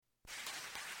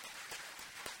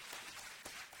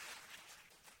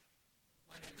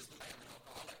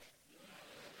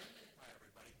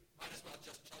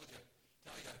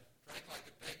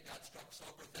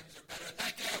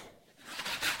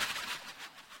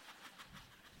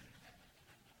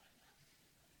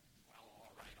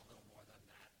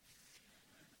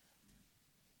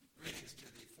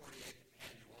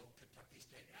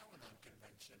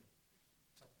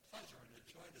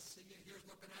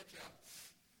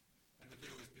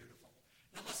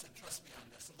trust me on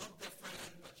this. A little different,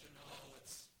 but you know,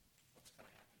 it's what's going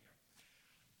to happen here.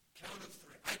 Count of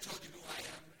three. I told you who I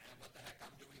am and what the heck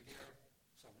I'm doing here.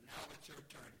 So now it's your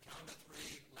turn. Count of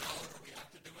three, loud, or we have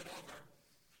to do it over.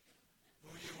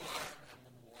 Who you are and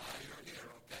why you're here,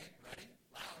 okay? Ready?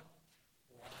 Loud.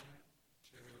 1,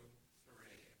 2, 3.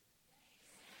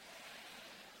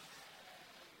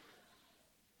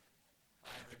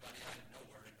 Hi, everybody. I know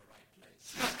we're in the right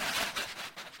place.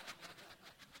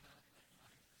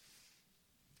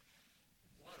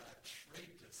 What a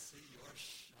treat to see your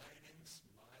shining,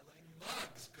 smiling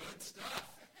mugs. Good stuff.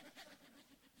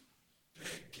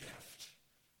 Big gift.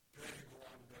 Big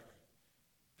wonder.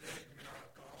 Big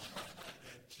miracle.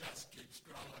 It just keeps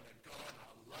growing and going. I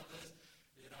love this.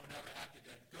 You don't ever have to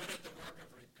get good at the work of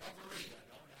recovery. You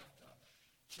don't have to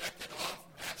check it off,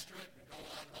 master it, and go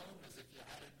on home as if you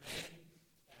had it made.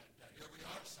 And here we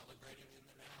are celebrating in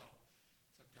the now.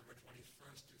 September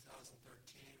 21st,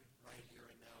 2013, right here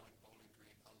and now in Bowling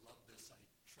Green. I love this. I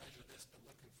treasure this. Been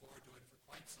looking forward to it for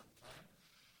quite some time.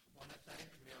 Want to thank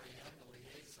Mary Ann, the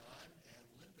liaison, and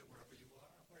Linda, wherever you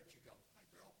are. Where'd you go? Hi,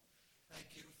 girl.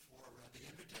 Thank you for the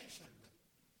invitation, the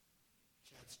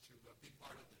chance to be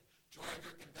part of the joy of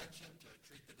your convention, to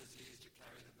treat the disease, to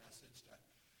carry the message, to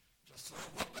just sort of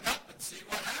whoop it up and see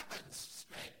what happens. It's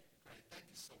great, great. Thank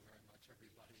you so very much,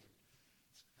 everybody. And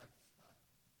have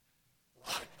a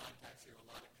lot of contacts here, a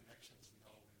lot of connections, and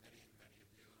know many and many of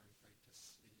you. And great to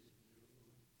see you,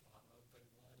 Bob and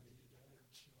Juanita and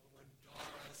Joe and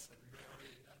Doris and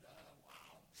Mary. And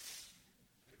wow.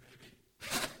 Hey, baby.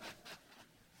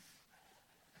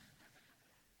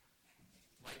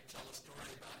 Might tell a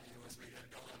story about you as we get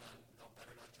going on. No,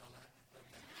 better not tell that.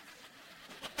 Okay.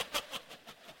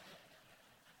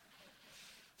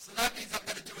 So that means I'm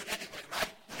going to do it anyway,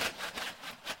 right?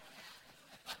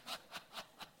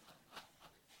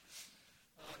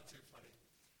 Oh, too funny.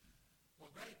 Well,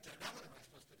 great. Now what am I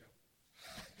supposed to do?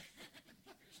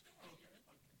 Okay.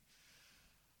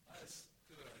 That's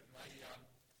good. My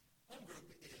home group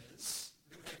is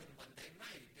New Haven Monday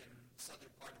night in southern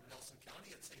part of Nelson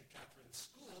County at St. Catherine's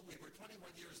School. We were 21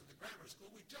 years in the grammar school.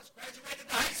 We just graduated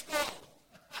high school.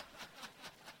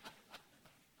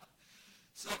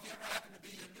 So if you ever happen to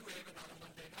be in New Haven on a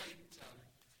Monday night,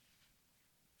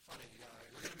 funny,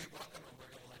 you're going to be welcome and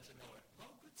we're going to let you know it. Well,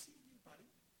 good seeing you, buddy.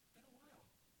 Been a while.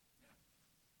 Yeah.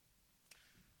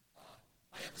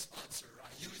 I have a sponsor. I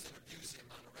use and abuse him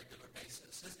on a regular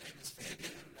basis. His name is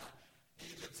Fabian.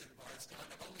 He lives in Bardstown.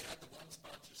 I've only had the one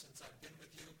sponsor since I've been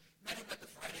with you. Met him at the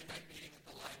Friday night meeting at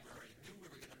the library. Knew we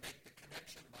were going to make the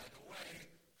connection, by the way.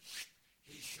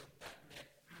 He shook that mitt.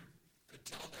 Could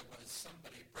tell there was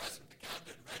somebody present,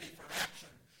 accounted, ready for action.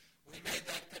 We made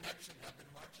that connection. Have been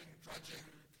marching, trudging,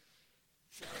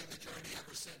 sharing the journey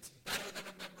ever since. Better than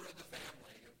a member of the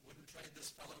family. Wouldn't trade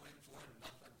this fellow in for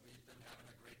nothing. We've been having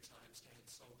a great time staying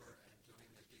sober and doing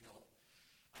the deal.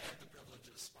 I have the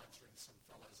privilege of sponsoring some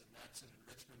fellas, and that's an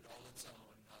enrichment all its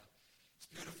own. It's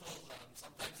beautiful.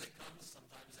 Sometimes they come,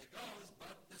 sometimes they go,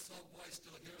 but this old boy's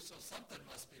still here, so something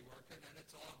must be working, and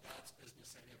it's all God's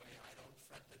business anyway. I don't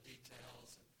fret the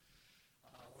details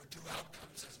or do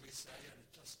outcomes, as we say, and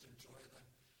just enjoy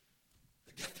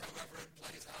the gift, however it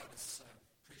plays out.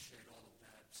 Appreciate all of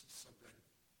that. It's so good.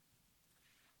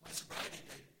 My sobriety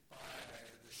date, by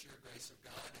the sheer grace of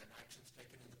God and actions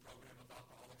taken in the program of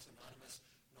Alcoholics Anonymous,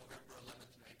 November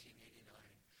 11th, 1989.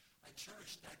 I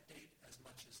cherish that date as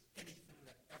much as anything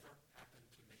that ever happened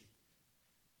to me.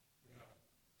 Yeah.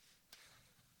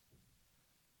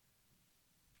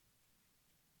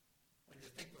 When you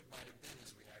think what might have been,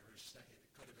 as we Irish say, it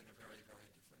could have been a very, very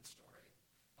different story.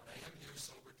 But I am here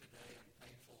sober today. I'm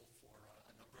thankful for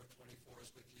a number of 24s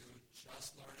with you,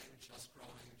 just learning, just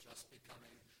growing, just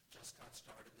becoming, just got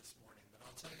started this morning. But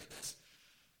I'll tell you this,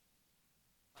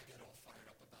 I get all fired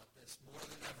up about this, more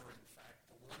than ever, in fact.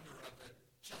 The wonder of it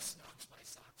just knocks my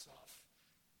socks off.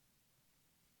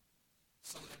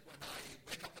 So that when I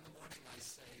wake up in the morning, I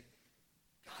say,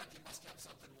 God, you must have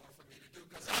something more for me to do,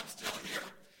 because I'm still here.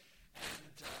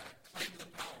 And claim the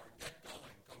power, get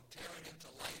going, go tearing into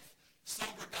life.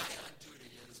 Sober guy on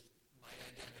duty is my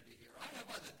identity here. I have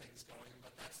other things going,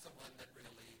 but that's the one that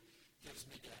really gives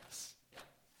me gas. Yeah.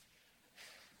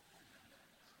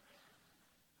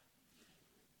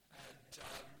 And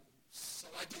so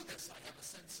I do this. I have a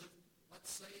sense of,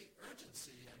 let's say,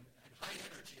 urgency and high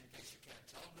energy, in case you can't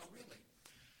tell. No, really.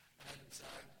 And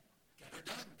get her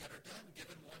done,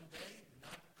 given one day,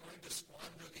 not going to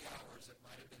squander the hours that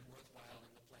might have been worthwhile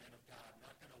in the plan of God,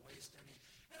 not going to waste any.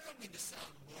 And I don't mean to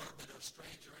sound morbid or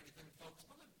strange or anything, folks,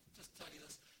 but let me just tell you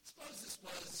this. Suppose this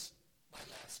was my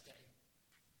last day,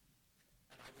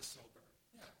 and I was sober.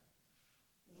 Yeah.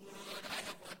 Would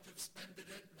suspended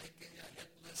it, making a hit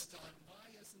list on why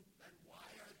isn't, and why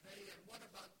are they, and what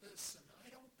about this, and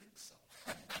I don't think so.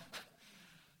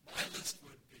 My list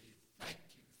would be thank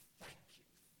you, thank you,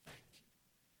 thank you.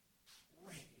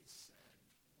 Praise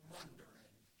and wonder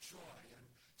and joy. And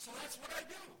so that's what I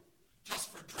do,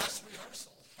 just for dress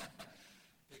rehearsal.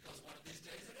 Because one of these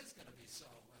days it is going to be so.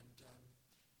 And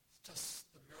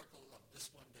just the miracle of this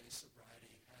one-day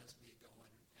sobriety has me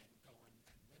going and going.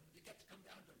 And when you get to come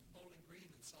down to Bowling Green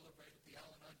and celebrate at the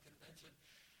Al-Anon convention,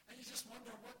 and you just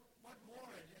wonder what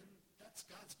more, and that's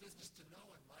God's business to know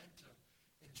and mine to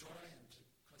enjoy, and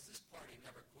because this party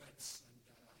never quits, and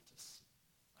I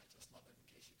just love it, in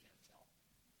case you can't tell.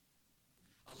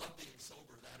 I love being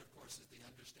sober. That, of course, is the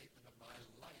understatement of my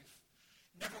life.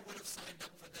 Never would have signed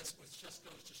up for this, which just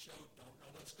goes to show, don't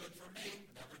know what's good for me,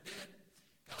 never did.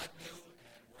 God knew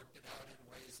and worked it out in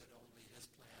ways that only his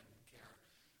plan and care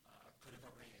could have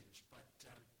arranged. But,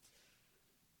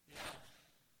 yeah,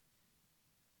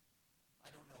 I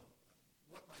don't know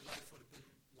what my life would have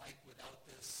been like without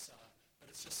this, but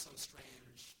it's just so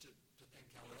strange to think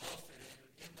how it all fit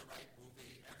in the right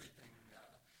movie, everything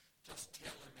just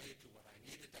tailor-made to what I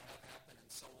needed to have happen and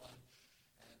so on.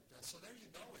 And so there you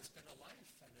go. It's been a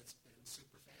life, and it's been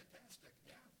super fantastic,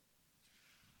 yeah.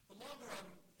 The longer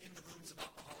I'm in the rooms of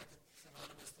Alcoholics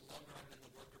Anonymous, the longer I'm in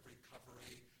the work of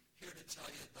recovery, here to tell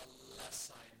you, the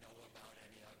less I know about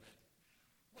any of it.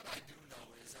 What I do know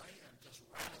is I am just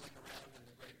rattling around in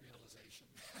the great realization.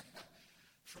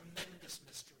 Tremendous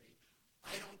mystery.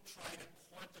 I don't try to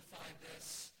quantify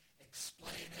this,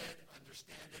 explain it,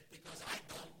 understand it, because I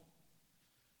don't.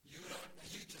 You don't.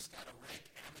 You just got a rank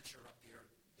amateur up here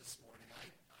this morning.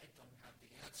 I don't have the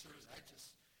answers. I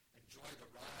just enjoy the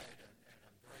ride, and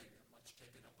I'm very much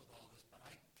taken up with all this, but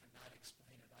I cannot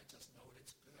explain it. I just know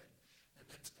it's good. And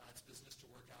then it's God's business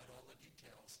to work out all the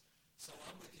details. So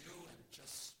I'm with you, and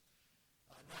just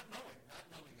not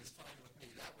knowing is fine with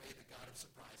me. That way the God of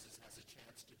surprises has a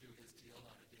chance to do his deal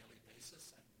on a daily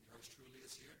basis, and yours truly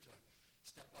is here to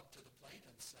step up to the plate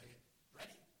and say,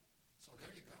 ready. So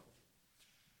there you go.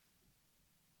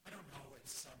 I don't know.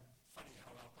 It's funny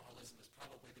how alcoholism is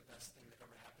probably the best thing that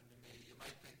ever happened to me. You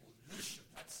might think, well, if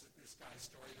that's this guy's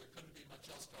story, there couldn't be much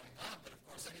else going on. But, of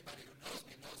course, anybody who knows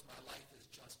me knows my life is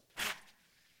just packed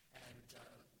and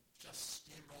just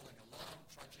steamrolling along,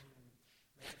 trudging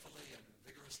manfully and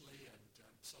vigorously. And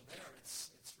so there,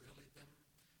 it's really been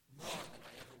more than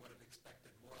I ever would have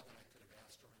expected, more than I could have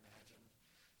asked or imagined.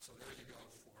 So there you go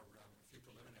for a few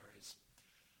preliminaries.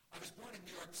 I was born in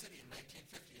New York City in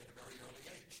 1950 at a very early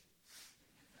age.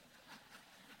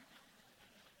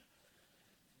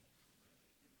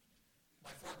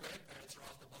 My four grandparents are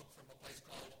off the boat from a place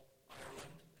called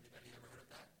Ireland. Anybody ever heard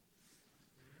of that?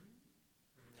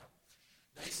 Mm-hmm. Yep.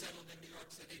 They settled in New York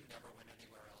City, never went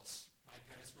anywhere else. My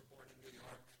parents were born in New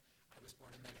York. I was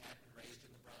born in Manhattan, raised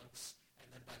in the Bronx, and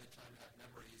then by the time I have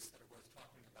memories that are worth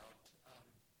talking about,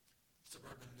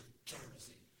 suburban New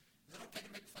Jersey. Is it okay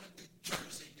to make fun of New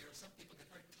Jersey here? Some people get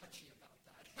very touchy about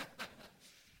that.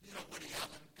 You know, Woody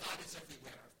Allen, God is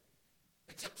everywhere,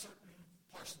 except certain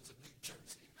portions of New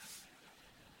Jersey.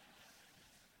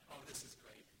 Oh, this is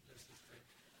great. This is great.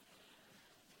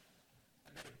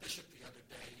 I met a bishop the other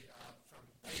day from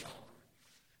Bayonne,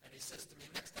 and he says to me,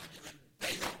 next time you're in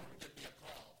Bayonne, give me a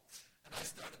call. And I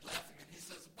started laughing, and he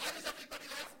says, why does everybody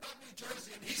laugh about New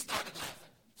Jersey? And he started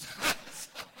laughing. So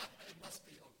it must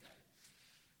be okay.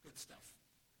 Good stuff.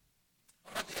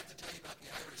 I hardly have to tell you about the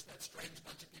Irish, that strange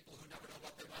bunch of people who never know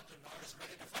what they want and are always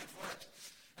ready to fight for it.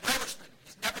 An Irishman,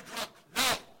 he's never drunk, no.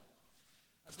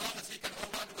 As long as he can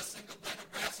hold on to a single blade of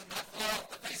grass and not fall off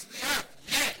the face of the earth,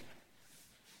 yay!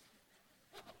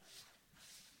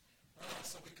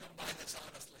 So we come by this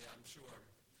honestly, I'm sure.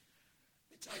 Let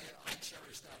me tell you, I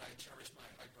cherish that. I cherish my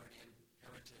Hibernian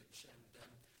heritage,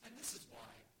 and this is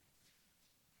why.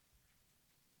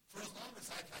 For as long as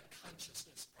I've had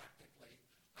consciousness, practically,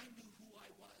 I knew who I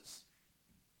was.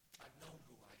 I've known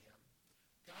who I am.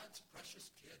 God's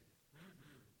precious kid,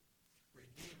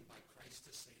 redeemed by Christ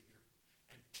the Savior,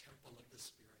 and temple of the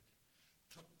Spirit.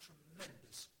 Took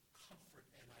tremendous comfort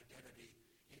and identity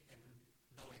in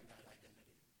knowing that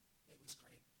identity. It was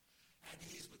great. At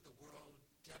ease with the world,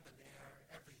 debonair,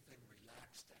 everything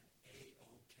relaxed and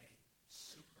A-OK.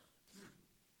 Super.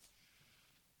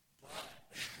 But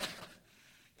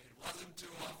it wasn't too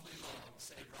awfully long,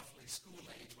 say roughly school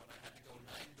age, when I had to go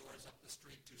 9 doors up the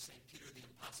street to St. Peter the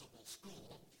Impossible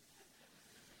School.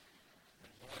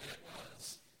 And boy, it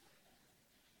was.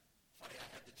 Funny, I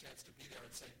had the chance to be there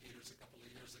at St. Peter's a couple of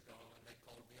years ago, and they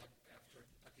called me up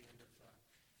at the end of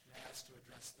Mass to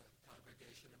address the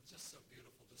congregation. It was just so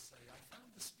beautiful to say, I found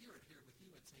the Spirit here with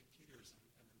you at St. Peter's, and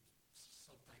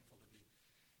so thankful to be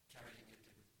carrying it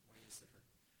in ways that are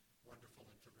wonderful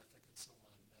and terrific and so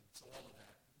on. And so all of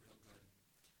that, real good.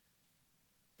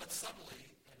 But subtly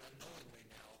and unknowingly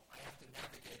now, I have to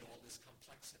navigate all this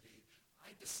complexity.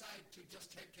 I decide to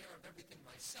just take care of everything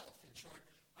myself. In short,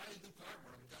 I, Luke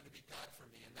Armour, am going to be God for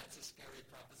me, and that's a scary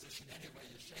proposition anyway.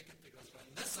 You shake it because when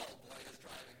this old boy is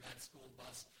driving that school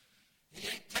bus,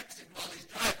 he ain't texting while he's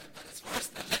driving, but it's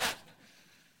worse than that.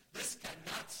 This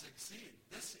cannot succeed.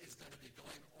 This is going to be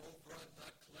going over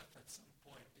the cliff at some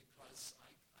point because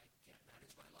I can't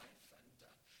manage my life, and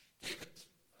gave it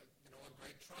a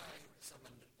great try,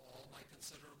 summoned all my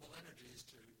considerable energies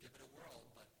to give it a whirl,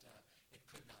 but it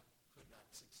could not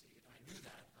succeed. I knew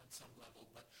that on some level,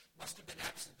 but must have been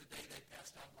absent the day they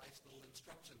passed out Life's Little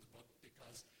Instructions book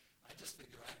because I just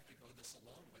figure I have to go this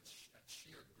alone with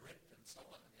sheer grit and so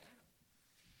on. Yeah.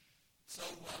 So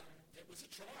it was a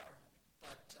chore,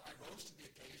 but I rose to the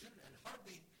occasion and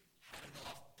hardly had an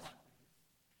off button,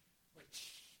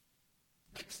 which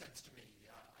makes sense to me.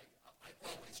 I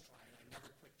always try, and I never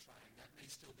quit trying. That may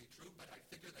still be true, but I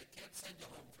figure they can't send you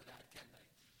home for that, can they?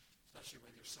 Especially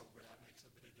when you're sober, that makes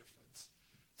a bit of difference.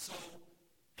 So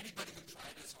anybody who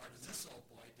tried as hard as this old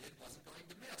boy did wasn't going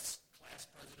to miss. Class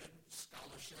president,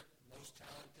 scholarship, most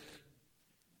talented,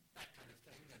 that kind of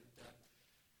thing, and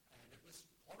it was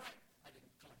all right. I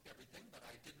didn't collect everything, but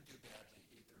I didn't do badly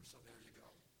either, so there you go.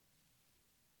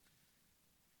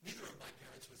 Neither of my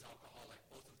parents was alcoholic.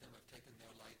 Both of them have taken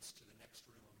their lights to the next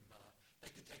room. They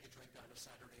could take a drink on a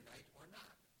Saturday night or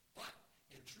not. But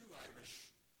in true Irish,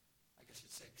 I guess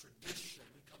you'd say tradition,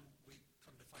 we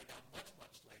come to find out much,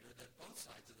 much later that both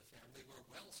sides of the family were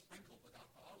well sprinkled with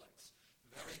alcoholics.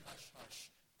 Very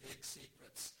hush-hush, big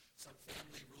secrets, some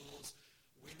family rules.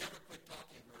 We never quit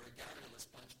talking. We're a garrulous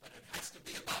bunch, but it has to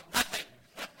be about nothing.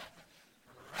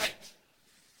 Right.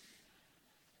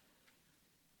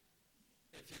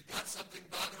 If you've got something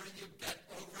bothering you, get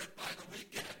over it by the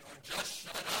weekend, or just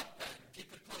shut up and keep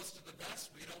it close to the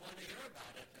vest. We don't want to hear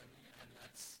about it, and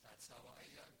that's how I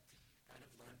kind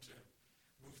of learned to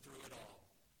move through it all.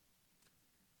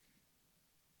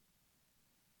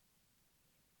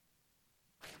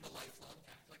 I am a lifelong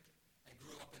Catholic and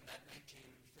grew up in that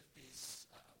 1950s,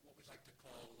 what we like to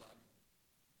call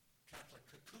Catholic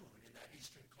cocoon in that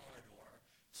Eastern corridor,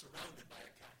 surrounded by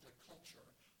a Catholic culture.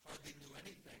 Hardly knew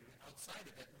anything outside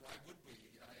of it, and why would we?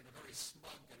 In a very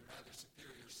smug and rather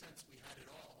superior sense, we had it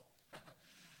all.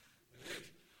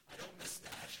 I don't miss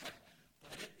that,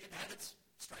 but it had its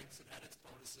strengths, it had its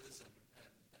bonuses, and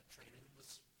that training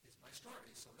is my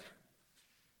story, so there.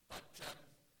 But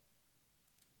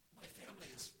my family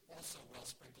is also well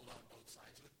sprinkled on both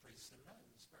sides with priests and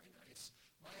nuns. Very nice.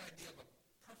 My idea of a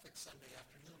perfect Sunday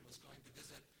afternoon was going to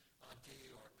visit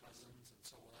auntie or cousins and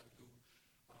so on who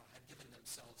had given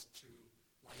themselves to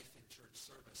life in church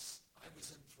service. I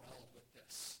was enthralled with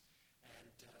this.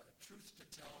 And truth to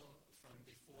tell, from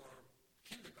before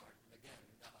kindergarten, again,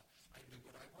 I knew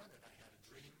what I wanted. I had a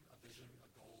dream, a vision, a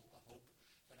goal, a hope,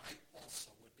 that I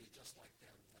also would be just like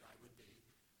them, that I would be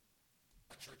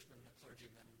a churchman, a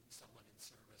clergyman, someone in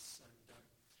service. And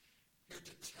here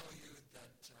to tell you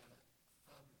that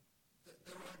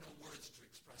there are no words to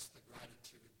express the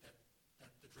gratitude that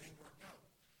the dream worked out,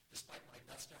 despite my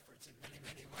best efforts in many,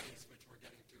 many ways, which we're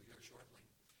getting to here shortly.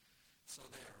 So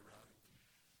there,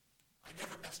 I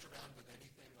never messed around with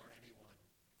anything or anyone.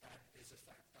 That is a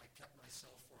fact. I kept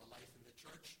myself for a life in the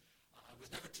church. I was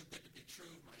never too good to be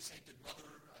true. My sainted mother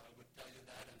would tell you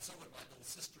that, and so would my little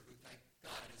sister, who, thank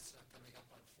God, is coming up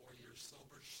on 4 years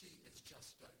sober. She is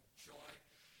just a joy.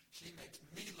 She makes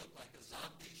me look like a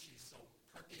zombie. She's so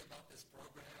perky about this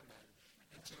program and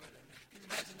into it. And can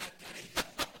you imagine that, Kenny?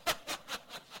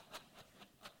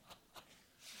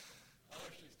 Oh,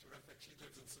 she's terrific. She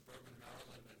lives in suburban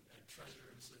Maryland and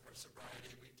treasures her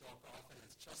sobriety. We talk often.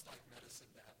 It's just like medicine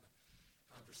to have a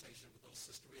conversation with little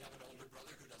sister. We have an older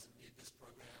brother who doesn't need this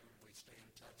program. We stay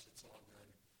in touch. It's all good.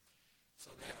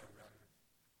 So there,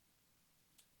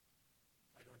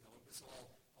 I don't know, it was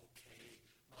all okay.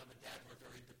 Mom and Dad were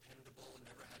very dependable and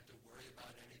never had to worry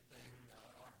about anything.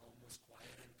 Our home was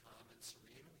quiet and calm and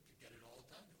serene. We could get it all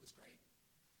done. It was great.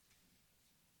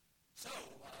 So,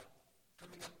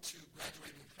 coming up to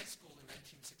graduating high school in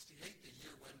 1968, the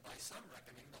year when, by some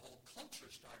reckoning, the whole culture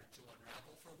started to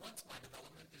unravel. For once, my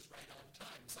development is right on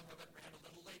time. Some of it ran a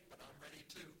little late, but I'm ready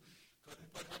too.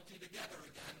 Couldn't put Humpty together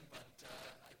again, but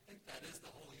I think that is the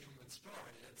whole human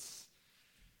story.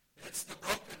 It's the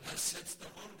brokenness, it's the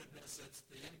woundedness, it's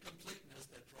the incompleteness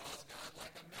that draws God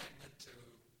like a magnet to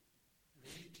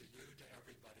me, to you, to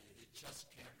everybody. He just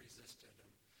can't resist it.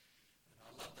 And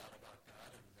I love that about God,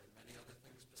 and there are many other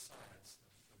things besides.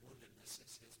 The woundedness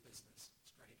is his business.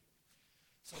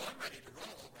 ready to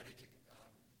roll, ready to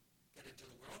get into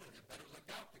the world, and you better look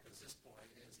out because this boy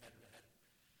is heading ahead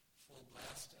full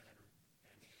blast and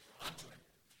onto it.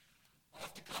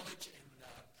 Off to college in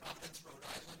Providence, Rhode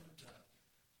Island.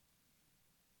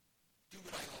 Do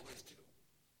what I always do.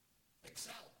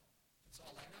 Excel. That's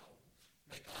all I know.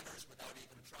 Make honors without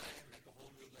even trying, make a whole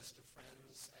new list of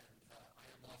friends, and I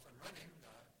am off and running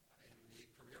in the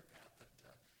career path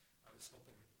that I was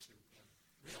hoping to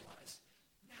realize.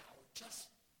 Now,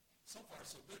 just so far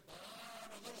so good, but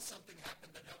a little something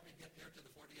happened that helped me get here to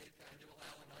the 48th Annual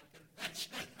Al-Anon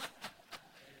Convention.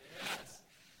 Yes.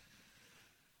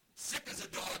 Sick as a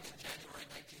dog in January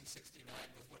 1969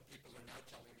 with what people are now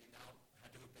telling me now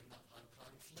had to have been the Hong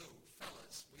Kong flu.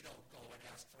 Fellas, we don't go and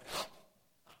ask for help.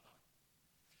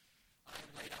 I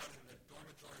am laid out in the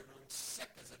dormitory room,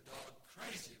 sick as a dog,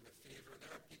 crazy with fever.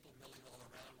 There are people milling all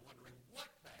around wondering what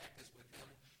the heck is with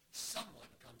him. Someone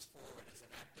comes forward as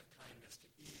an act of kindness to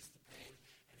ease the pain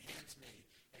and hands me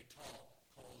a tall,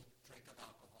 cold drink of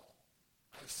alcohol.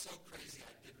 I was so crazy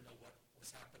I didn't know what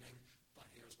was happening, but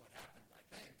here's what happened, I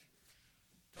think.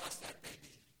 Toss that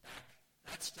baby back.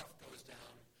 That stuff goes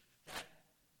down. That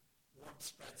warmth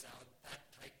spreads out. That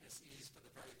tightness eased for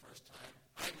the very first time.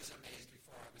 I was amazed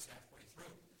before I was halfway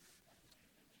through.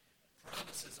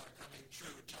 Promises are coming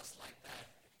true just like that.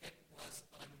 It was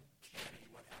uncanny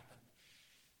what happened.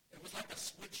 It was like a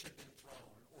switch had been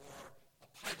thrown, or a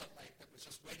pilot light that was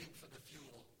just waiting for the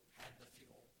fuel had the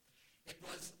fuel. It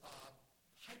was a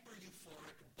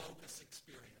hyper-euphoric, bogus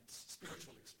experience,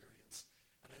 spiritual experience.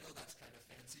 And I know that's kind of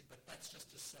fancy, but that's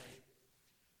just to say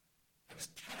I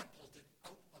was catapulted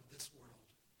out of this world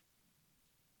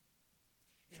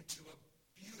into a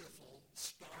beautiful,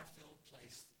 star-filled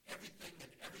place. Everything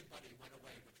and everybody went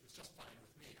away, which was just fine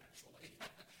with me, actually.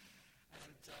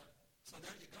 And so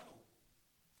there you go.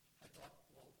 I thought,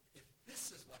 well, if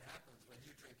this is what happens when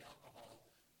you drink alcohol,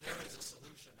 there is a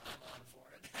solution. I'm on for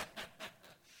it.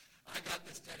 I got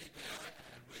this teddy bear,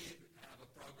 and we have a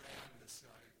program.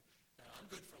 I'm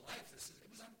good for life. It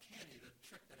was uncanny, the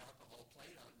trick that alcohol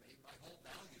played on me. My whole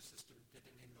value system did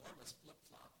an enormous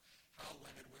flip-flop. How,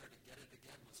 when, and where to get it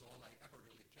again was all I ever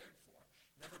really cared for.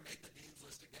 Never made the dean's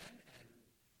list again, and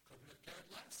couldn't have cared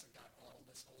less, and got all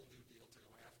this whole new deal to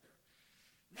go after.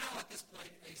 Now, at this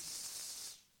point, a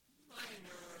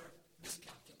minor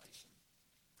miscalculation.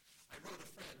 I wrote a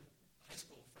friend, a high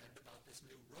school friend, about this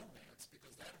new romance,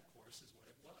 because that, of course, is what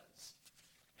it was.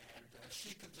 And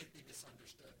she completely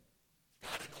misunderstood,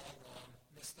 got it all wrong,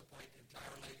 missed the point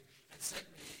entirely, and sent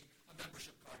me a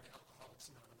membership card to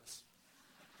Alcoholics Anonymous.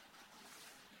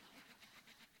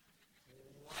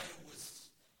 Why was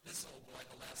this old boy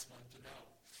the last one to know?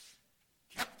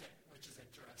 Kept it, which is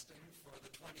interesting, for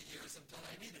the 20 years until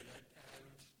I needed it,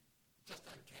 and just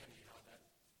uncanny how that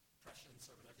prescience,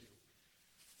 or whatever you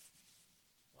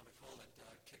want to call it,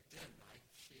 kicked in.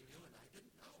 She knew and I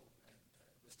didn't know, and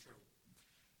it was true.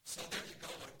 So there you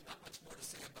go. Not much more to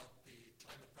say about the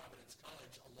time at Providence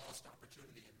College, a lost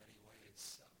opportunity in many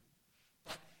ways.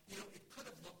 But, it could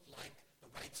have looked like the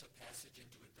rites of passage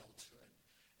into adulthood.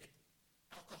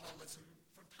 Alcoholism,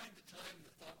 from time to time,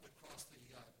 the thought would cross the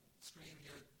screen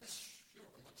here, this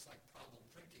sure looks like problem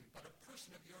drinking, but a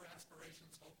person of your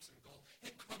aspirations, hopes, and goals,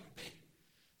 it couldn't be.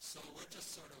 So we're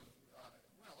just sort of,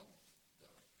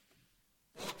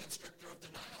 the boa constrictor of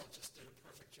denial just did a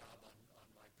perfect job on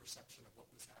my perception of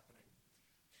what was happening.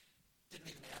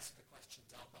 Didn't even ask the questions.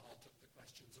 Alcohol took the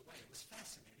questions away. It was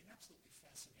fascinating, absolutely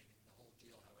fascinating, the whole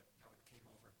deal, how it came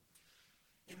over.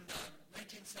 In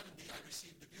 1970, I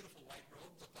received a beautiful white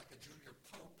robe, looked like a junior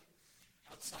pope,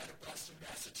 outside of Boston,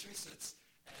 Massachusetts,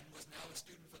 and was now a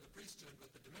student for the priesthood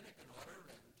with the Dominican order,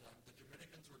 and the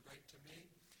Dominicans were great to me.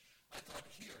 I thought,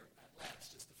 here, at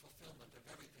last, is the fulfillment of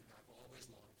everything I've always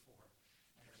longed for.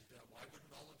 And why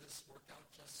wouldn't all of this work out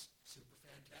just super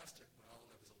fantastic? Well,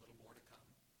 there was a little more to come.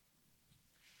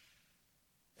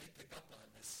 They pick up on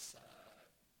this,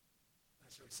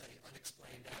 shall we say,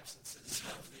 unexplained absences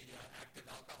of the active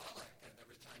alcoholic, and there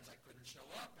were times I couldn't show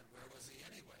up, and where was he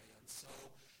anyway? And so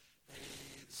the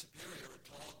superior, a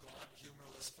tall, gaunt,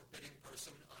 humorless, forbidding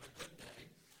person on a good day,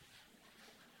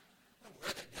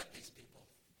 where they get these people,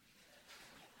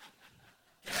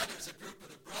 gathers a group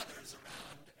of the brothers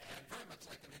around, and very much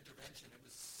like an intervention, it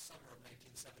was summer of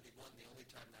 1971, the only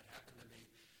time that happened to me,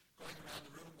 going around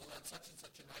the room, well, on such and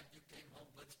such a night, you came home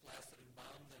blitz blasted and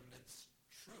bombed, and it's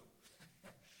true.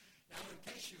 Now, in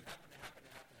case you happen to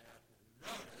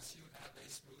notice, you have a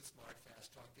smooth, smart,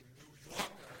 fast-talking New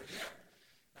Yorker here.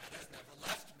 That has never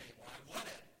left me. Why would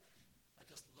it? I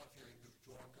just love hearing New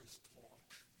Yorkers talk.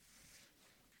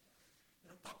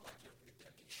 They don't talk like you're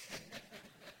Debbie.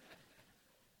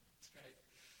 It's great.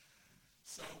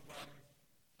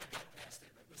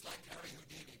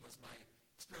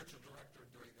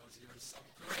 was some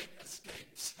great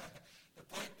escapes. The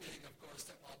point being, of course,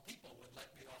 that while people would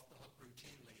let me off the hook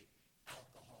routinely,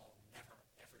 alcohol never,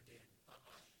 ever did.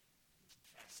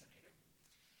 Fascinating.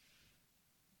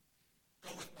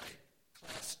 Go with my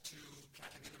class to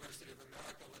Catholic University of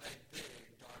America with a big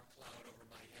dark cloud over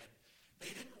my head.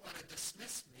 They didn't want to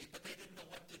dismiss me, but they didn't know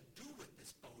what to do with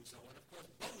this bozo. And of course,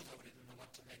 bozo didn't know what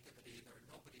to make of it either.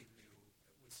 Nobody knew.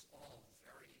 It was all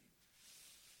very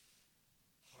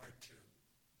hard to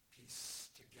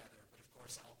piece together. But of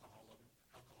course,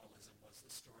 alcoholism was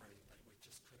the story, but we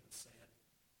just couldn't say it,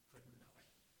 couldn't know it.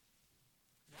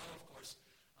 Now, of course,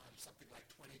 I'm something like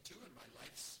 22, and my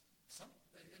life's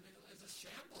as a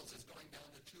shambles is going down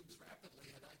the tubes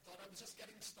rapidly, and I thought I was just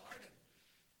getting started.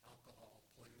 Alcohol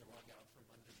pulling the rug out from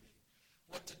under me.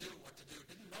 What to do?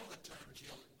 Didn't know the term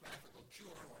geographical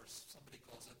cure, or somebody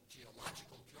calls it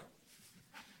geological cure.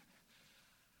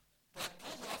 But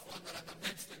pulled off one that I'm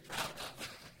immensely proud of.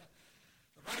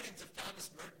 The writings of Thomas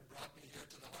Merton brought me here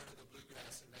to the heart of the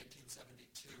bluegrass in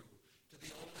 1972, to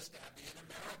the oldest abbey in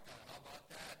America. How about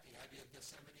that? The Abbey of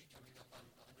Gethsemane, coming up on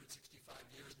 165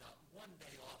 years, not one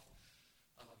day off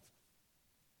of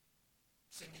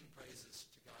singing praises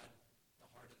to God, the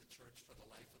heart of the church for the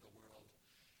life of the world.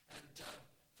 And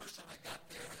first time I got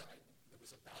there, there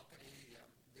was a balcony,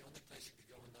 the only place you could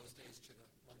go in those days to the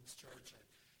women's church.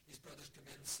 These brothers come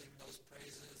in, sing those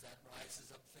praises, that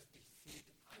rises up 50 feet.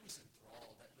 I was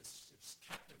enthralled. It was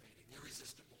captivating,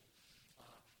 irresistible.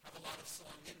 Have a lot of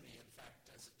song in me. In fact,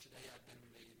 as of today, I've been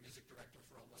the music director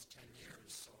for almost 10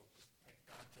 years, so thank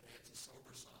God today it's a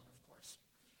sober song, of course.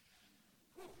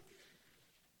 Whew.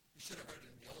 You should have heard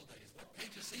it in the old days. What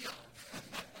page is he on?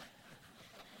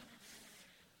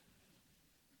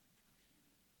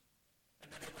 And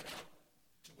then I went out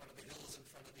to one of the hills in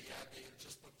front of the Abbey and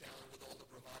just looked down with all the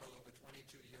bravado of a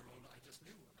 22-year-old. I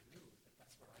knew that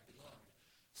that's where I belonged.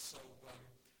 So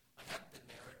I have been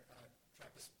there,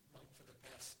 Trappist monk, for the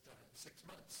past 6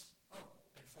 months. Oh,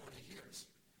 and 40 years.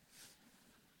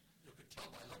 You could tell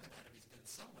by looking at him he's been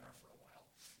somewhere for a while.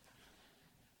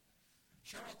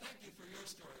 Cheryl, thank you for your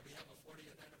story. We have a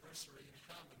 40th anniversary in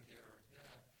common here.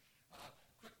 Yeah.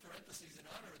 Quick parentheses in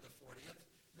honor of the 40th.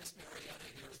 Miss Marietta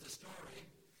hears the story.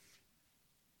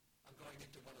 I'm going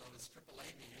into one of those AAA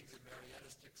meetings, and Marietta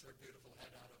sticks her beautiful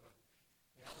head out of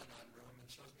the Al-Anon room and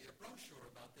shows me a brochure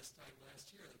about this time last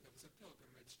year that there was a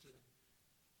pilgrimage to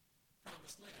the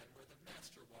Promised Land where the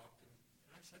Master walked. And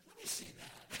I said, let me see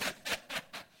that.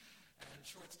 And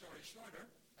short story shorter,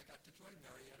 I got to join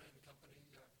Marietta and company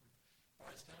from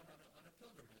Bardstown on a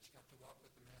pilgrimage. Got to walk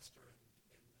with the Master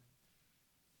in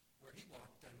where he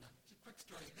walked. And the quick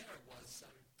story there was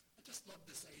I just loved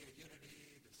this AA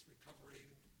unity, this recovery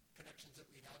connections that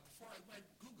we have. Before I went,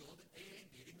 Googled AA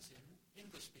meetings in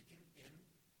English-speaking in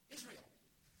Israel.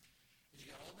 You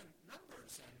got all the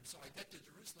numbers, and so I get to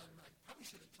Jerusalem. I probably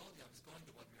should have told you I was going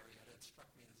to one, Marietta. It struck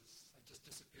me as I just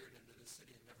disappeared into the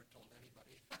city and never told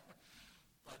anybody.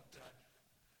 But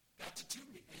got to 2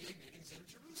 AA meetings in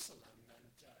Jerusalem, and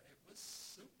it was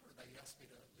super. They asked me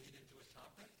to lead into a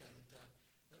topic, and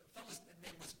the fellow's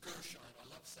name was Gershon. I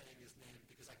love saying his name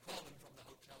because I called him from the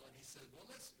hotel, and he said, well,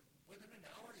 within an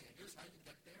hour, here's how you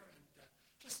get there, and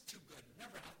just too good.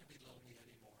 Never have to be lonely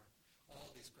anymore. All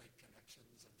these great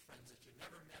connections and friends that you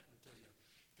never met until you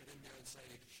get in there and say,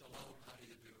 shalom, how do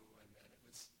you do? And it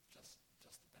was just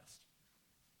the best.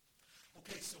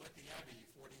 Okay, so at the Abbey,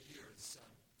 40 years.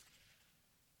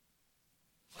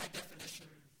 High definition,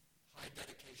 high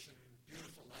dedication,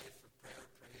 beautiful life of prayer,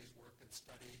 praise, work, and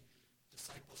study,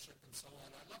 discipleship, and so on.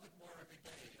 I love it more every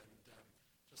day, and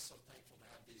just so thankful to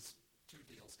have these 2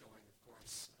 deals going, of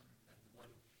course, and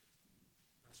one,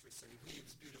 as we say,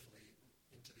 weaves beautifully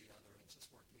into the other. It's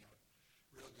just working out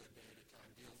real good day at a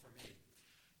time deal for me.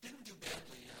 Didn't do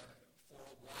badly for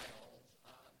a while.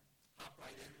 Hop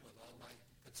right in with all my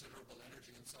considerable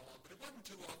energy and so on, but it wasn't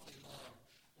too awfully long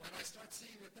when I start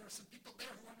seeing that there are some people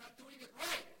there who are not doing it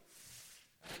right.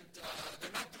 And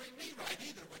they're not doing me right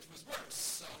either, which was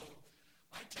worse. So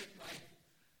I take my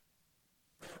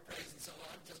prayer, praise, and so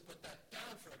on, just put that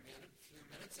down for a few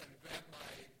minutes, and grab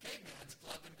my caveman's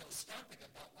club and go stomping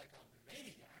about like a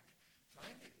maniac,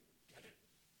 trying to get it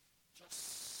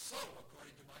just so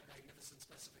according to my magnificent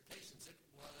specifications. It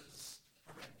was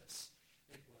horrendous.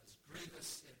 It was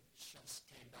grievous. It just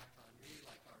came back on me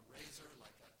like a razor,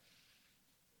 like a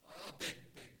big,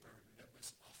 big burden. It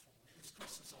was awful. Of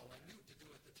course, it was all I knew to do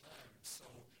at the time. So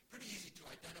pretty easy to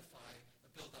identify a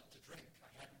build-up to drink.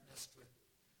 I hadn't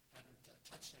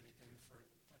touched anything for,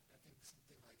 I think,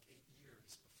 something like 8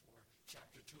 years before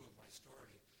chapter 2 of my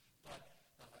story. But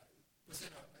was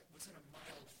in a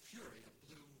mild fury, a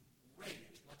blue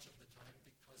rage much of the time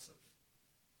because of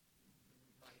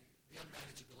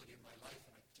unmanageability of my life,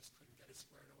 and I just couldn't get it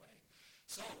squared away.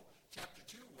 So, chapter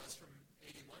 2 was from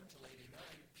 81 till 89,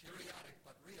 periodic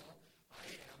but real. I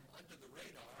am under the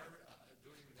radar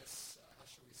doing this, how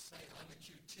shall we say, on the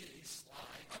QT,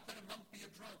 sly. How can a monk be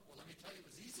a drunk? Well, let me tell you, it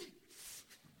was easy.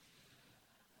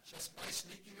 Just by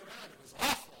sneaking around. It was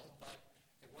awful, but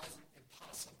it wasn't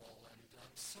impossible. And it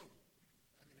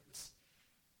was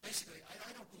basically,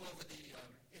 I don't go over the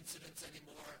incidents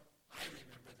anymore. I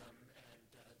remember them and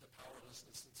the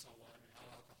powerlessness and so on, and how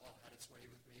alcohol had its way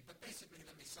with me. But basically,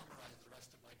 let me summarize the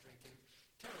rest of my drinking.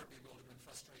 Terror, bewilderment,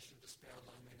 frustration, despair,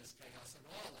 loneliness, chaos, and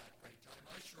all that great time.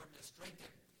 I sure miss drinking.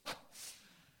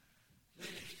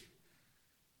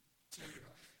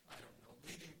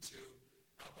 Leading to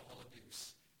alcohol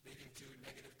abuse, leading to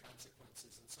negative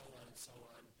consequences, and so on,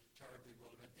 terror,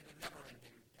 bewilderment, in a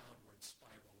never-ending downward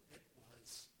spiral. It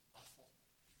was awful.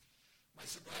 My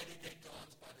sobriety date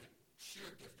dawns by the sheer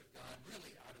gift of God,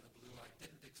 really out of the blue. I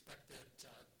didn't expect it.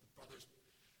 The brothers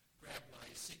grabbed my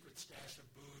secret stash of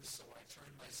booze, so I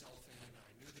turned myself in.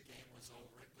 I knew the game was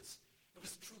over. It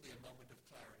was truly a moment of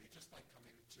clarity, just like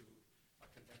coming to a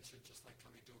convention, just like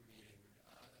coming to a meeting.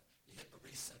 You hit the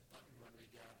reset button when we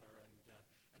gather,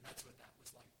 and that's what that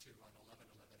was like, too, on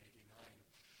 11/11/89.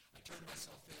 I turned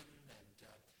myself in, and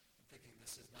I'm thinking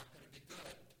this is not going to be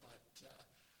good, but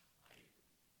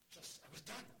I was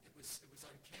done. It was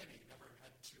uncanny. Never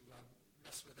had to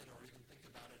mess with it or even think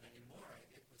about it anymore.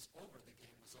 It was over. The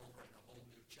game was over, and a whole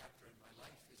new chapter in my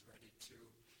life is ready to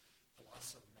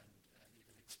blossom and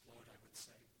even explode, I would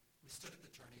say. We stood at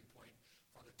the turning point.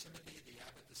 Father Timothy, the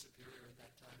abbot, the superior at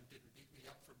that time, didn't beat me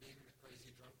up for being the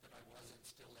crazy drunk that I was and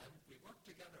still am. We worked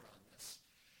together on this.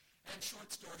 And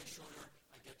short story shorter,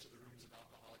 I get to the rooms of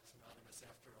Alcoholics Anonymous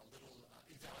after a little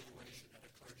evaluation at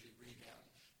a clergy rehab.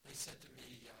 They said to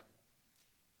me,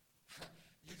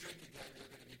 you drink again,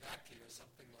 you're going to be back here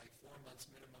something like 4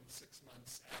 months minimum, 6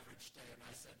 months average stay. And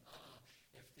I said,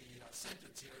 if the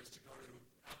sentence here is to go to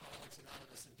Alcoholics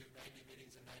Anonymous and do 90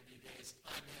 meetings in 90 days,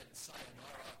 I'm in.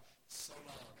 Sayonara, so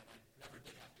long. And I never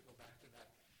did have to go back to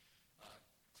that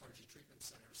clergy treatment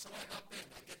center. So I hop in.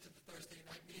 I get to the Thursday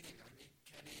night meeting. I meet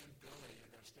Kenny and Billy,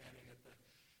 and they're standing at the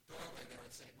doorway there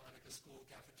at St. Monica School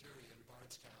cafeteria in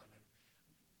Bardstown. And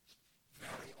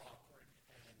very awkward.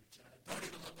 And don't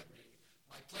even look at me.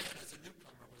 My plan as a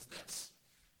newcomer was this.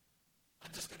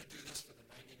 I'm just going to do this for the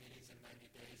 90 meetings in 90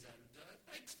 days, and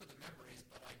thanks for the memories,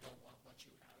 but I don't want what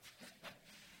you have.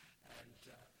 And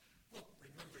we'll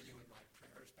remember you in my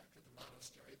prayers back to the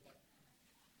monastery, but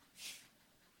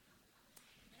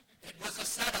it was a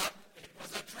setup, it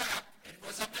was a trap, it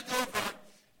was a maneuver.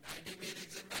 90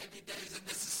 meetings in 90 days, and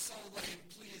this is so lame.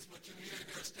 Please, what you hear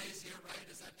here stays here, right?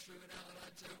 Is that true in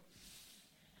Al-Anon too?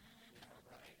 Yeah,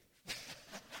 right.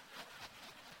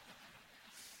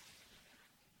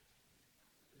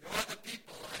 You're the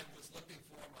people I was looking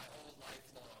for my whole life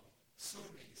long. Sue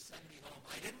me, send me home.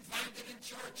 I didn't find it in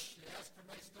church. You asked for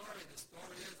my story. The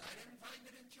story is I didn't find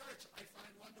it in church. I find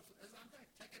wonderful. I'm not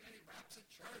taking any raps at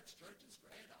church. Church is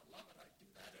great. I love it. I do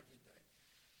that every day.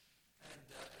 And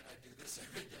I do this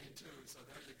every day too. So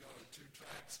there you go, 2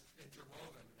 tracks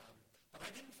interwoven. But I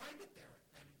didn't find it there.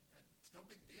 And it's no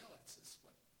big deal. That's just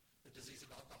what the disease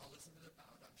of alcoholism is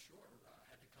about, I'm sure. I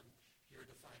had to come here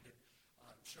to find it.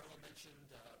 Cheryl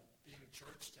mentioned being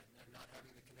churched and not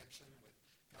having the connection with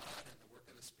God and the work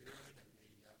of the Spirit and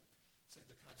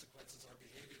the consequences of our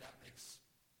behavior. That makes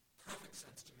perfect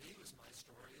sense to me. It was my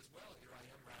story as well. Here I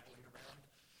am rattling around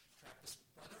Trappist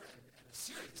brother and a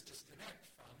serious disconnect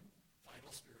from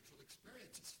vital spiritual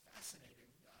experience. It's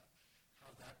fascinating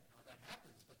how that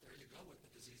happens. But there you go with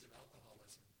the disease of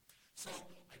alcoholism. So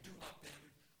I do hop in.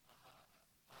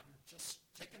 I'm just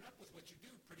taken up with what you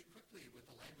do pretty quickly with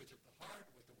the language of the heart,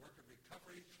 with the work of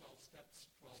recovery, 12 steps,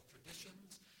 12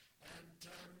 traditions. And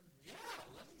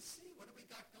let me see, what do we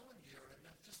got going here? And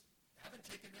I just haven't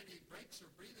taken any breaks or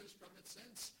breathers from it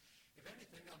since. If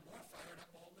anything, I'm more fired up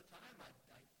all the time. I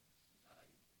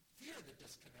fear the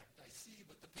disconnect. I see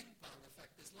what the ping pong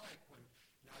effect is like when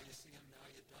now you see him, now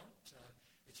you don't.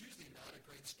 It's usually not a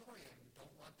great story. I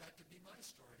don't want that to be my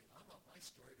story. I want my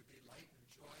story to be light and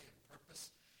joy and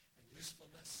purpose and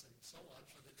usefulness and so on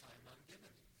for the time I'm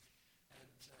given. And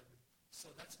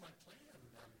so that's my plan.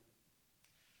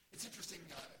 It's interesting,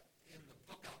 in the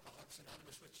book Alcoholics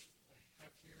Anonymous, which I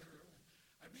have here,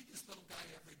 I read this little guy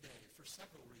every day for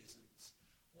several reasons.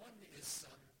 One is,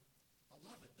 I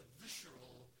love it, the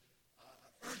visceral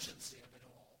urgency of it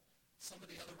all. Some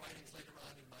of the other writings later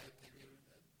on, in my opinion,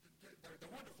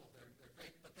 they're wonderful, they're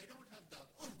great, but they don't have the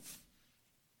oomph,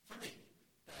 for me,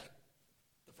 that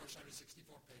the first 164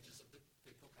 pages of the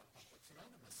big book Alcoholics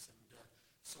Anonymous. And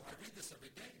so so I read this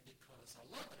every day because I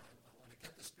love it. I want to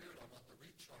get the Spirit. I want to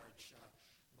recharge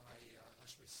my, how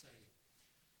should we say,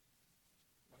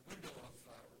 my window of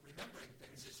remembering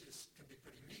things can be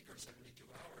pretty meager, 72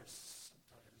 hours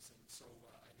sometimes. And so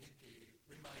I need the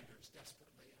reminders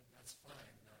desperately, and that's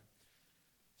fine.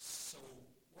 So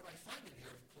what I find in here,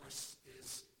 of course,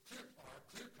 is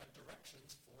clear-cut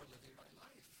directions for living my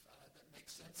life that make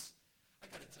sense. I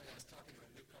got to tell you, I was talking to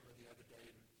a newcomer the other day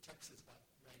in Texas, about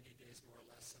 90 days more or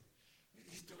less, and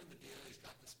he's doing the deal. He's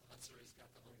got the sponsor. He's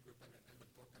got the home group and the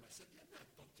book. And I said, yeah, that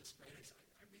book just great. He said,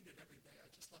 I read it every day. I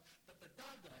just love it. But the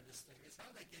doggonest thing is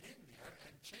how they get in there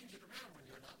and change it around when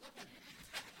you're not looking.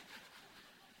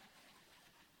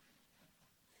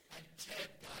 And Ted,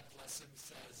 God bless him,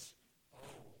 says,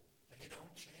 oh, they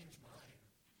don't change mine.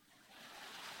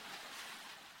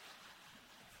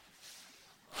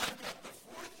 I've got the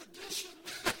 4th edition.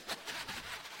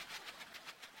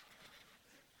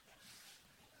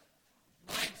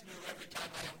 Mine's new every time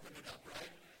I open it up,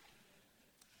 right?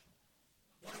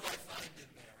 What do I find in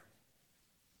there?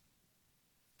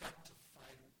 Got to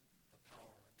find the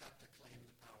power. Got to claim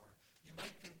the power. You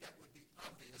might think that would be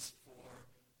obvious for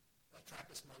a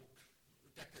Trappist monk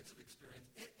with decades of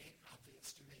experience. It ain't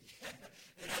obvious to me.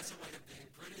 It has a way of being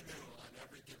pretty new on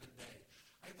every given day.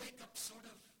 I wake up sort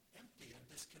of empty and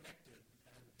disconnected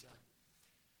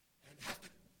and have to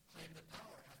claim the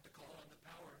power, have to call on the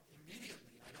power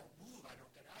immediately. I don't move. I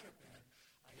don't get out of bed.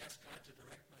 I ask God to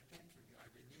direct my thinking. I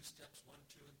renew steps 1,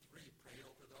 2, and 3, pray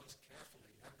over those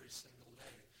carefully every single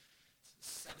day.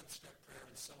 7-step prayer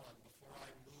and so on before I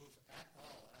move at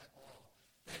all.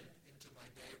 Then into my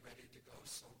day, ready to go,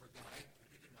 sober guy,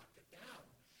 ready to knock it down.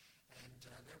 And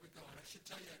there we go. And I should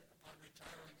tell you, upon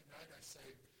retiring at night, I say,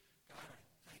 God, I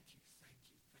thank you.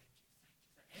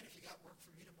 And if you got work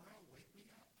for me tomorrow, wake me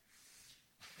up.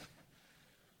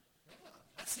 Yeah,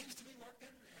 that seems to be working.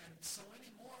 And so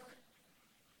anymore,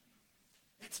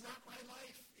 it's not my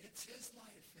life. It's his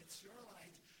life. It's your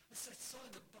life. As I saw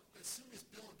in the book, as soon as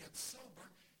Bill gets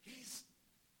sober, he's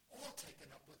all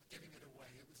taken up with giving it away.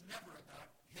 It was never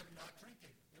about him not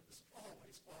drinking. It was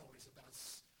always about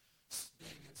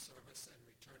being in service and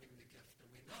returning the gift.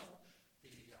 And we know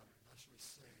the, how should we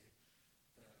say,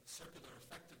 the circular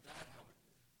effect of that, how it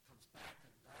comes back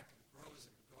and grows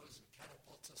and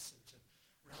catapults us into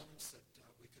realms that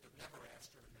we could have never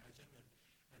asked or imagined.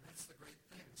 And that's the great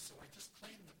thing. So I just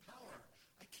claim the power.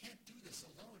 I can't do this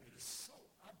alone. It is so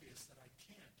obvious that I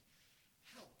can't.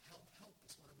 Help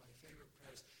is one of my favorite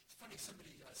prayers. It's funny,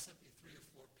 somebody sent me 3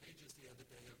 or 4 pages the other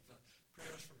day of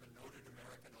prayers from a noted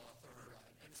American author,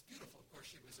 and it's beautiful. Of course,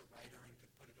 she was a writer and could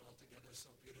put it all together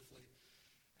so beautifully.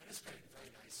 And it's great, very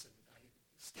nice, and I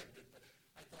skimmed it, but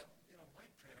I thought, my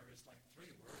prayer is like 3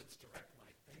 words: direct my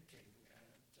thinking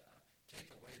and take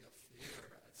away the fear.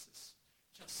 It's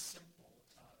just simple.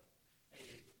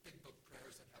 Big book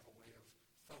prayers that have a way of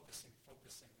focusing,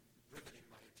 riveting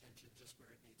my attention just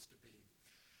where it needs to be.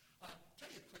 Tell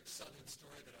you a quick Southern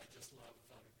story that I just love.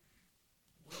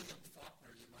 William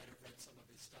Faulkner, you might have read some of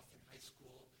his stuff in high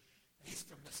school. He's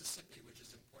from Mississippi, which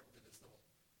is important to this little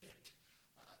bit.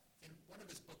 In one of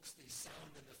his books, The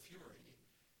Sound and the Fury,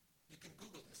 you can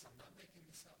Google this, I'm not making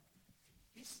this up.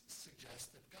 He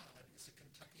suggests that God is a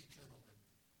Kentucky gentleman.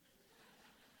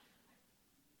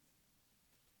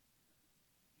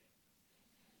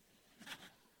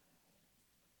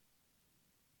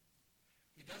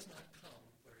 He does not come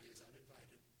where he is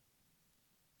uninvited.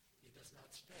 He does not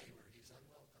stay where he's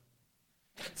unwelcome.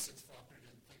 And since Faulkner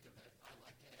didn't think of it, I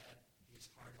like to add, he's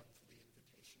hard up for the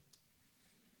invitation.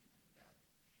 Yeah.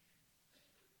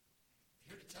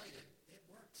 Here to tell you, it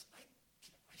works. I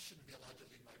shouldn't be allowed to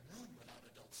leave my room without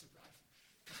adult supervision.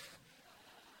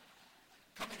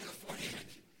 Coming to the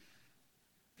 48th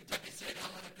Kentucky State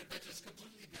Athletic Convention is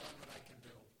completely beyond what I can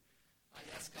do. I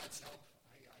ask God's help.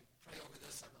 I pray over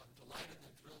this. I'm delighted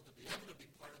and thrilled to be able to be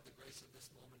part of the grace of this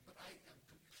moment, but I am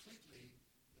completely,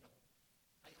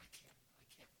 I can't.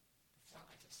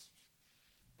 I just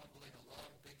bumbling along,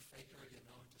 big faker,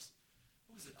 just,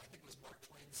 who was it? I think it was Mark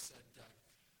Twain said,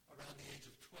 around the age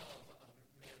of 12, a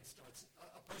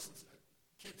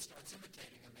kid starts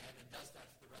imitating a man and does that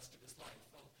for the rest of his life.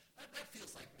 Well, that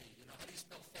feels like me. How do you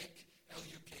spell fake?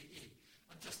 L-U-K-E.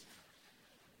 I'm just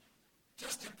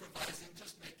improvising,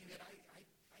 just making it.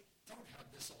 I don't have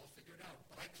this all figured out,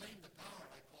 but I claim the power.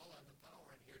 I call on the power,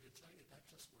 and here to tell you that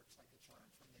just works like a charm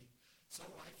for me. So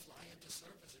I fly into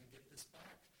service and give this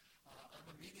back. I'm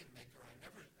a medium maker. I'm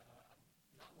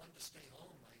not one to stay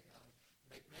home. I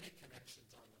make many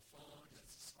connections on the phone.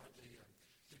 It's hardly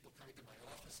people coming to my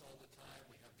office all the time.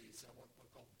 We have these what we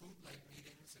call bootleg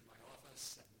meetings in my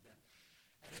office,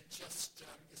 and And it just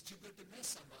is too good to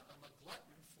miss. I'm a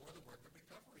glutton for the work of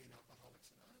recovery in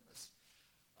Alcoholics Anonymous.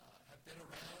 Have been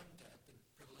around, I've been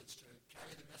privileged to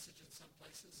carry the message in some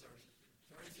places. There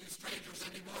are very few strangers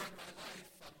anymore in my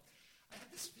life. I have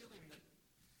this feeling that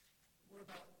we're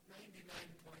about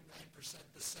 99.9%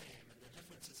 the same, and the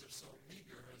differences are so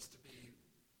meager as to be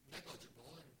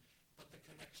negligible, but the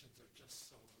connections are just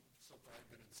so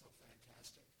vibrant and so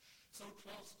fantastic. So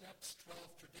 12 steps, 12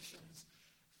 traditions.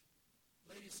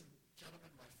 Ladies and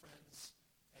gentlemen, my friends,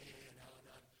 AA and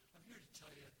Al-Anon, I'm here to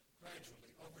tell you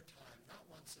gradually, over time, not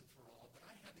once and for all, but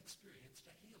I have experienced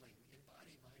a healing in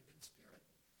body, mind, and spirit.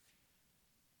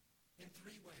 In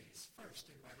three ways. First,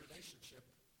 in my relationship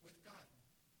with God.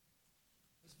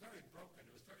 It was very broken.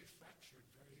 It was very fractured,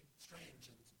 very strange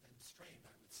and strained,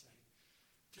 I would say.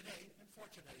 Today, and for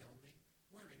today only,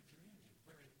 we're in communion.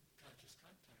 We're in conscious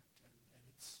contact. And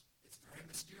it's very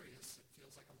mysterious. It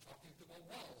feels like I'm talking to a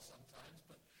wall sometimes,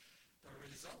 but the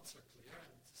results are clear,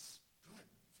 and it's good,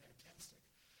 fantastic.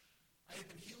 I have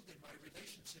been healed in my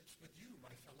relationships with you,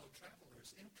 my fellow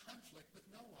travelers, in conflict with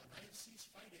no one. I have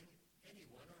ceased fighting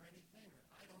anyone or anything.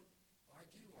 I don't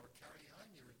argue or carry on.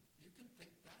 You can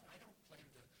think that. I don't claim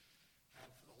to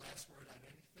have the last word on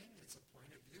anything. It's a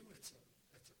point of view. It's a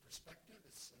perspective.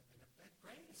 It's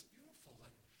great. It's beautiful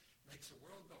and makes the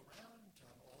world go round.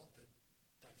 All the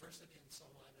diversity and so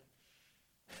on.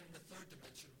 And the third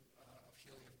dimension of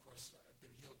healing, of course, I've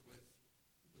been healed with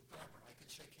Luke Armour. I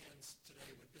can shake hands today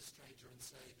with this stranger and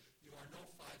say, you are no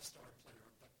 5-star player,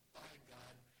 but by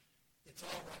God, it's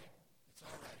all right. It's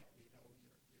all right. You're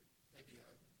maybe a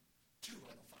 2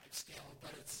 on a 5 scale,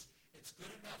 but it's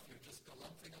good enough. You're just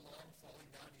galumphing along,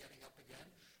 falling down, getting up again.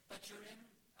 But you're in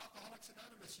Alcoholics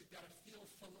Anonymous. You've got a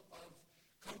field full of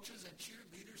coaches and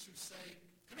cheerleaders who say,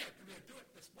 come here, do it.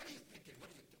 What are you thinking? What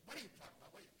are you talking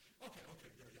about? Okay,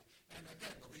 yeah. And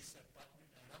again, the reset button,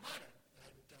 and I'm on it.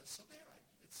 And so there,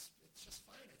 it's just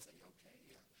fine. It's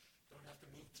okay. Don't have to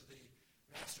move to the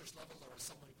master's level, or as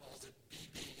someone calls it,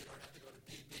 BB. You don't have to go to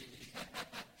BB.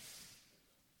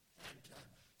 And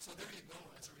so there you go.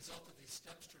 As a result of these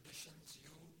steps, traditions,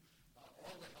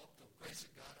 all the help, the grace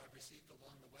of God I've received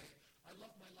along the way, I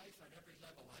love my life on every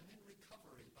level. I'm in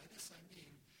recovery. By this I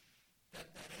mean that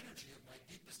energy of my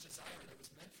deepest desire that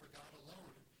was meant for God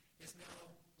alone is now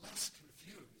less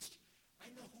confused. I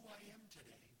know who I am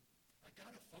today. I've got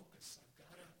a focus. I've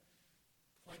got a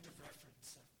point of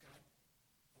reference. I've got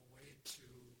a way to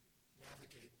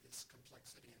navigate this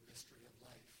complexity and mystery of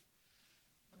life.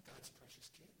 I'm God's precious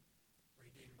kid,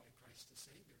 redeemed by Christ the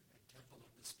Savior, and temple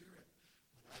of the Spirit.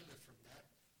 When I live from that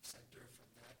center, from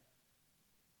that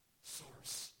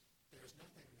source, there's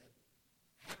nothing that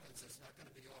happens that's not going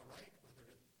to be all right,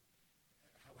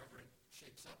 however it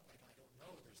shapes up. I don't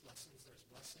know. There's lessons, there's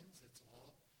blessings. It's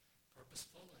all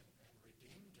purposeful and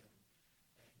redeemed,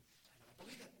 and I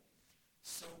believe it.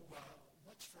 So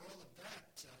much for all of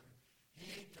that. He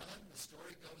ain't done. The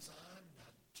story goes on.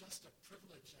 Just a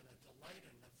privilege and a delight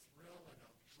and a thrill and a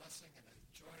blessing and a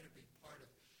joy to be part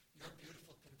of your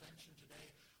beautiful convention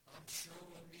today. I'm sure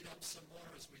we'll meet up some more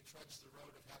as we trudge the road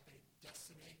of happy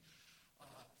destiny.